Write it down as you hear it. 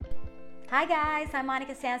Hi guys, I'm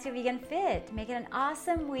Monica Sancio, Vegan Fit. Make it an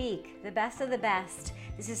awesome week, the best of the best.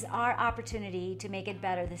 This is our opportunity to make it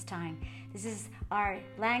better this time. This is our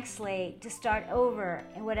blank slate to start over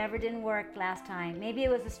and whatever didn't work last time. Maybe it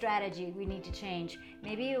was a strategy we need to change.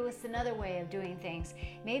 Maybe it was another way of doing things.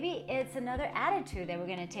 Maybe it's another attitude that we're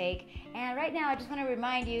going to take. And right now I just want to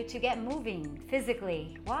remind you to get moving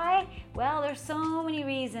physically. Why? Well, there's so many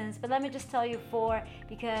reasons, but let me just tell you 4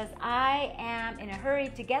 because I am in a hurry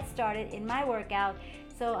to get started in my workout.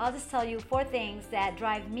 So I'll just tell you 4 things that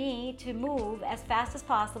drive me to move as fast as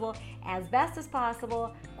possible, as best as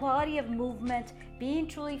possible, quality of movement, being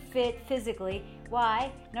truly fit physically.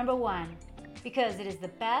 Why? Number 1, because it is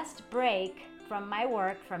the best break from my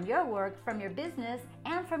work, from your business,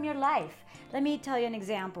 and from your life. Let me tell you an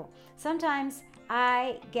example. Sometimes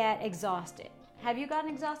I get exhausted. Have you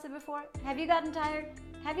gotten exhausted before? Have you gotten tired?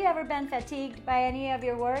 Have you ever been fatigued by any of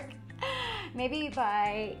your work? Maybe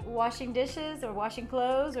by washing dishes or washing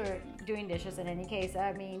clothes or doing dishes in any case.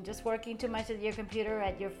 I mean, just working too much at your computer,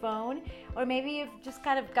 at your phone. Or maybe you've just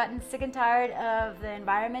kind of gotten sick and tired of the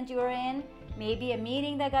environment you were in. Maybe a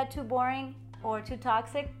meeting that got too boring or too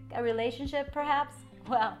toxic, a relationship perhaps.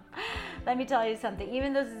 Well, let me tell you something.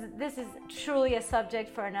 Even though this is truly a subject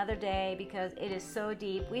for another day because it is so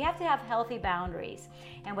deep, we have to have healthy boundaries.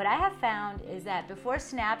 And what I have found is that before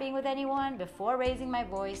snapping with anyone, before raising my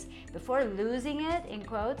voice, before losing it, in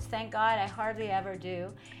quotes, thank God I hardly ever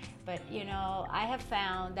do, but I have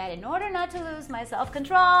found that in order not to lose my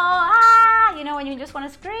self-control, when you just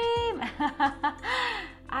want to scream,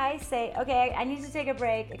 I say, okay, I need to take a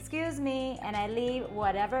break, excuse me, and I leave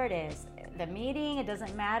whatever it is. The meeting, it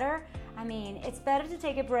doesn't matter. I mean, it's better to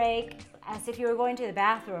take a break as if you were going to the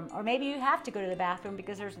bathroom, or maybe you have to go to the bathroom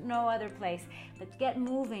because there's no other place. But get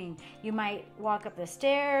moving. You might walk up the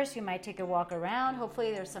stairs, you might take a walk around.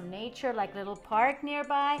 Hopefully there's some nature, like little park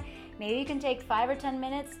nearby. Maybe you can take 5 or 10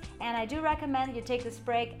 minutes, and I do recommend you take this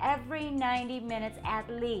break every 90 minutes at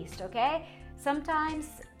least, okay? Sometimes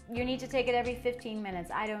you need to take it every 15 minutes,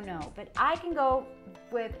 I don't know. But I can go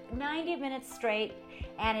with 90 minutes straight,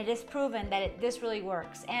 and it is proven that this really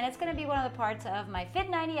works. And it's going to be one of the parts of my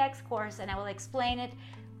Fit 90X course, and I will explain it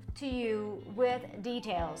to you with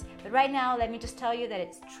details. But right now, let me just tell you that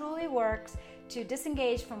it truly works to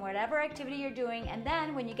disengage from whatever activity you're doing, and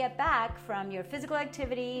then when you get back from your physical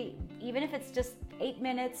activity, even if it's just 8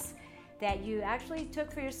 minutes that you actually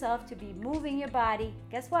took for yourself to be moving your body,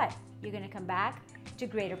 guess what? You're going to come back to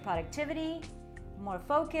greater productivity, more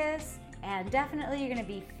focus, and definitely you're going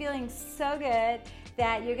to be feeling so good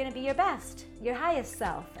that you're going to be your best, your highest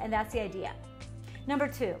self, and that's the idea. Number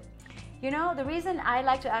 2, the reason I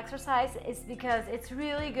like to exercise is because it's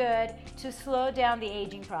really good to slow down the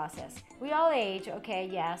aging process. We all age, okay,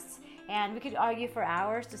 yes, and we could argue for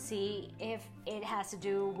hours to see if it has to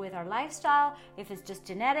do with our lifestyle, if it's just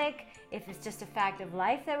genetic, if it's just a fact of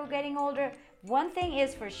life that we're getting older. One thing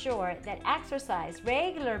is for sure, that exercise,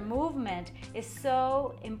 regular movement, is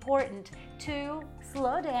so important to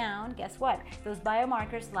slow down, guess what? Those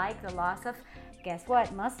biomarkers like the loss of, guess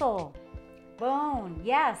what? Muscle, bone,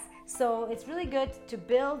 yes. So it's really good to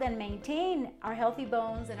build and maintain our healthy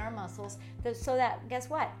bones and our muscles so that, guess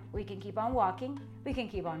what? We can keep on walking, we can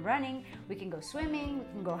keep on running, we can go swimming, we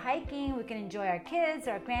can go hiking, we can enjoy our kids,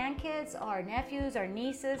 our grandkids, our nephews, our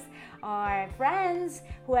nieces, our friends,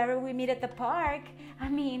 whoever we meet at the park. I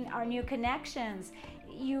mean, our new connections.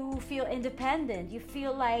 You feel independent. You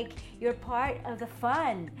feel like you're part of the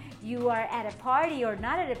fun. You are at a party or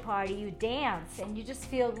not at a party, you dance and you just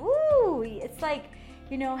feel, woo! It's like,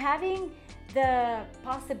 having the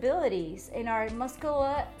possibilities in our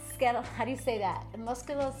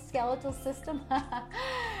musculoskeletal system.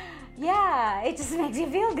 Yeah, it just makes you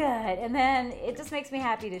feel good. And then it just makes me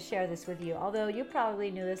happy to share this with you, although you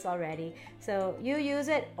probably knew this already. So you use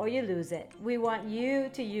it or you lose it. We want you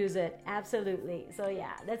to use it, absolutely. So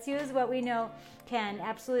yeah, let's use what we know can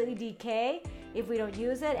absolutely decay if we don't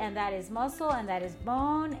use it, and that is muscle and that is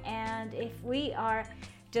bone. And if we are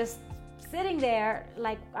just sitting there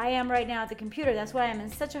like I am right now at the computer, that's why I'm in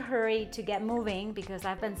such a hurry to get moving, because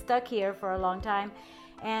I've been stuck here for a long time.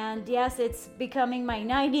 And yes, it's becoming my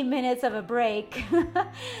 90 minutes of a break.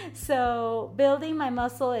 So building my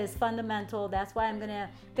muscle is fundamental. That's why I'm going to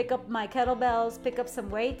pick up my kettlebells, pick up some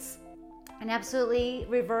weights, and absolutely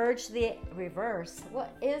reverse the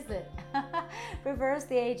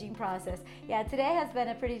aging process. Yeah, today has been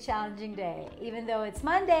a pretty challenging day, even though it's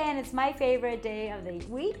Monday and it's my favorite day of the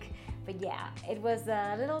week. But yeah, it was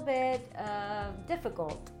a little bit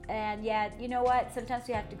difficult. And yet, you know what? Sometimes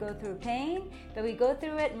we have to go through pain, but we go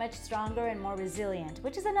through it much stronger and more resilient,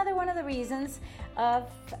 which is another one of the reasons of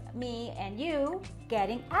me and you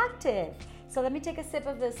getting active. So let me take a sip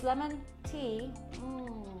of this lemon tea.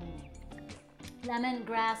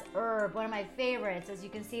 Lemongrass herb, one of my favorites, as you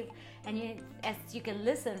can see, and as you can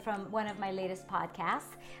listen from one of my latest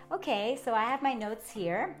podcasts. Okay, so I have my notes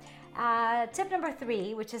here. Tip number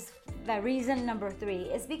 3, which is the reason number 3,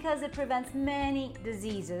 is because it prevents many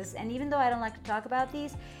diseases. And even though I don't like to talk about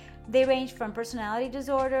these, they range from personality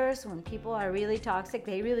disorders. When people are really toxic,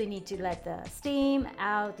 they really need to let the steam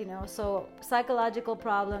out, So psychological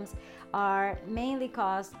problems are mainly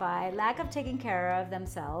caused by lack of taking care of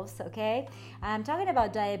themselves, okay? I'm talking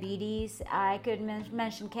about diabetes. I could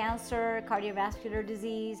mention cancer, cardiovascular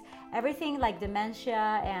disease, everything like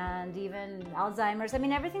dementia and even Alzheimer's. I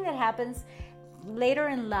mean, everything that happens later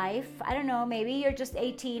in life. I don't know, maybe you're just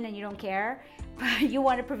 18 and you don't care, but you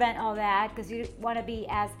want to prevent all that because you want to be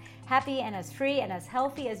as happy and as free and as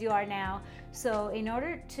healthy as you are now. So in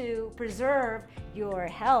order to preserve your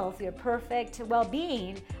health, your perfect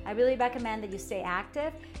well-being, I really recommend that you stay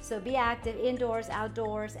active. So be active indoors,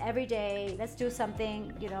 outdoors, every day. Let's do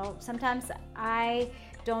something. Sometimes I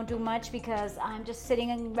don't do much because I'm just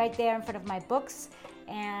sitting right there in front of my books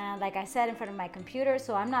and, like I said, in front of my computer.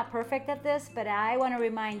 So I'm not perfect at this, but I want to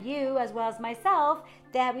remind you as well as myself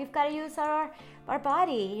that we've got to use our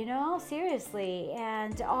body, seriously.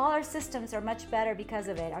 And all our systems are much better because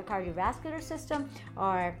of it. Our cardiovascular system,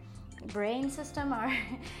 our brain system, our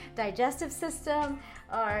digestive system,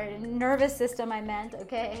 our nervous system,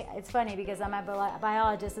 okay? It's funny because I'm a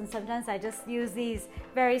biologist and sometimes I just use these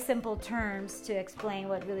very simple terms to explain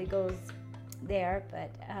what really goes there. But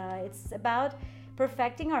it's about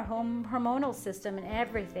perfecting our hormonal system and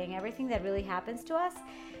everything that really happens to us,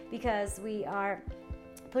 because we are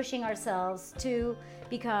pushing ourselves to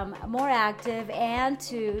become more active and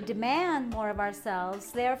to demand more of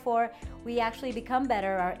ourselves. Therefore, we actually become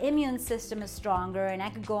better. Our immune system is stronger, and I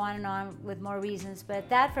could go on and on with more reasons, but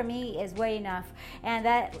that for me is way enough. And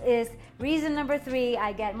that is reason number 3,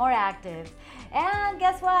 I get more active. And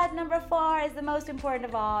guess what? Number 4 is the most important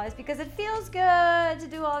of all. It's because it feels good to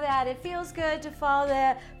do all that. It feels good to follow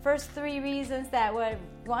the first 3 reasons that were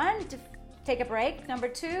 1, to take a break. Number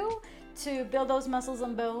 2, to build those muscles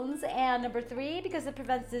and bones. And number 3, because it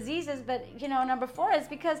prevents diseases. But number 4 is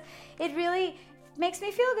because it really makes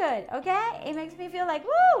me feel good, okay? It makes me feel like,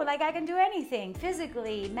 woo, like I can do anything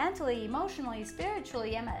physically, mentally, emotionally,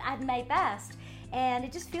 spiritually. I'm at my best. And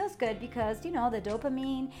it just feels good because, the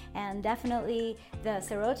dopamine and definitely the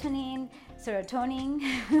serotonin.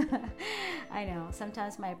 I know,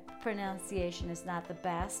 sometimes my pronunciation is not the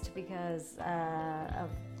best because of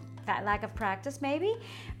that lack of practice maybe,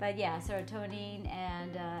 but yeah, serotonin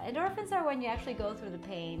and endorphins are when you actually go through the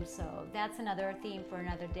pain. So that's another theme for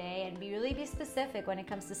another day, and be specific when it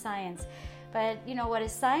comes to science. But what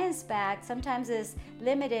is science-backed sometimes is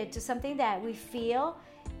limited to something that we feel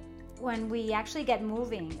when we actually get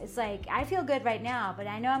moving. It's like, I feel good right now, but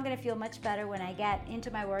I know I'm going to feel much better when I get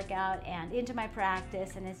into my workout and into my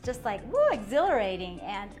practice, and it's just like, woo, exhilarating,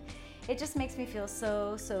 and it just makes me feel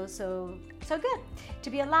so good to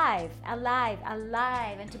be alive,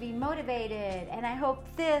 and to be motivated. And I hope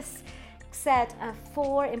this set of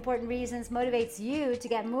 4 important reasons motivates you to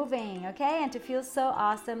get moving, okay? And to feel so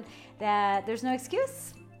awesome that there's no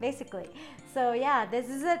excuse, basically. So yeah, this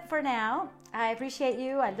is it for now. I appreciate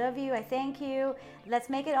you. I love you. I thank you. Let's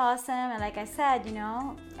make it awesome. And like I said,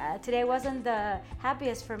 today wasn't the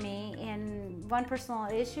happiest for me in one personal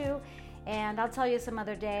issue. And I'll tell you some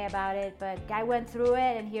other day about it, but I went through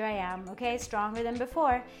it and here I am, okay, stronger than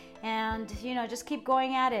before. And, just keep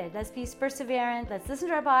going at it. Let's be perseverant. Let's listen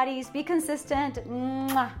to our bodies. Be consistent.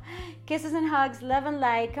 Mwah. Kisses and hugs, love and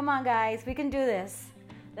light. Come on, guys. We can do this.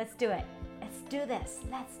 Let's do it. Let's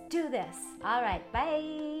do this. All right.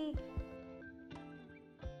 Bye.